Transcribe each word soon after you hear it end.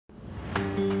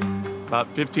About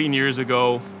 15 years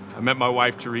ago, I met my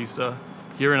wife, Teresa,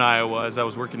 here in Iowa as I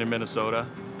was working in Minnesota.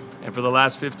 And for the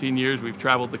last 15 years, we've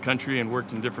traveled the country and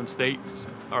worked in different states.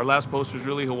 Our last post was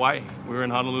really Hawaii. We were in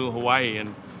Honolulu, Hawaii,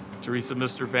 and Teresa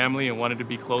missed her family and wanted to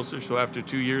be closer. So after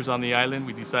 2 years on the island,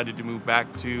 we decided to move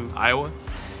back to Iowa.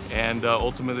 And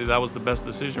ultimately, that was the best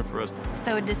decision for us.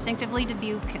 So Distinctively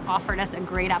Dubuque offered us a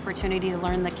great opportunity to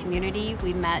learn the community.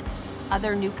 We met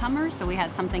other newcomers, so we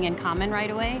had something in common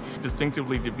right away.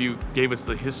 Distinctively Dubuque gave us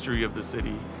the history of the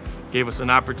city, gave us an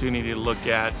opportunity to look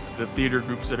at the theater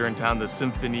groups that are in town, the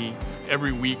symphony.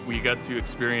 Every week we got to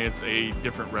experience a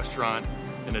different restaurant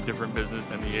and a different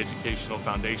business and the educational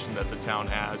foundation that the town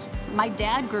has. My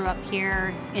dad grew up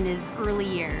here in his early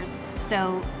years,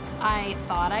 so I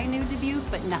thought I knew Dubuque,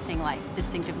 but nothing like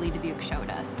Distinctively Dubuque showed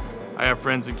us. I have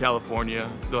friends in California,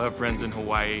 still have friends in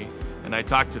Hawaii, and I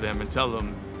talk to them and tell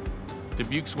them,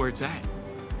 Dubuque's where it's at.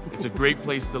 It's a great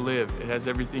place to live. It has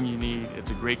everything you need. It's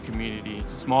a great community.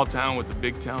 It's a small town with a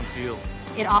big town feel.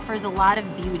 It offers a lot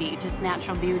of beauty, just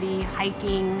natural beauty,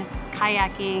 hiking,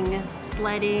 kayaking,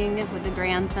 sledding with the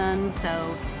grandsons,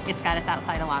 so it's got us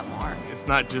outside a lot more. It's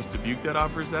not just Dubuque that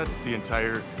offers that, it's the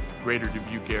entire greater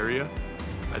Dubuque area.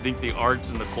 I think the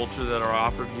arts and the culture that are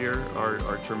offered here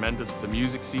are tremendous. The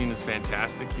music scene is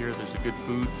fantastic here. There's a good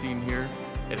food scene here.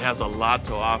 It has a lot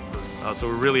to offer. So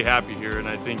we're really happy here, and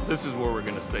I think this is where we're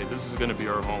going to stay. This is going to be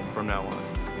our home from now on.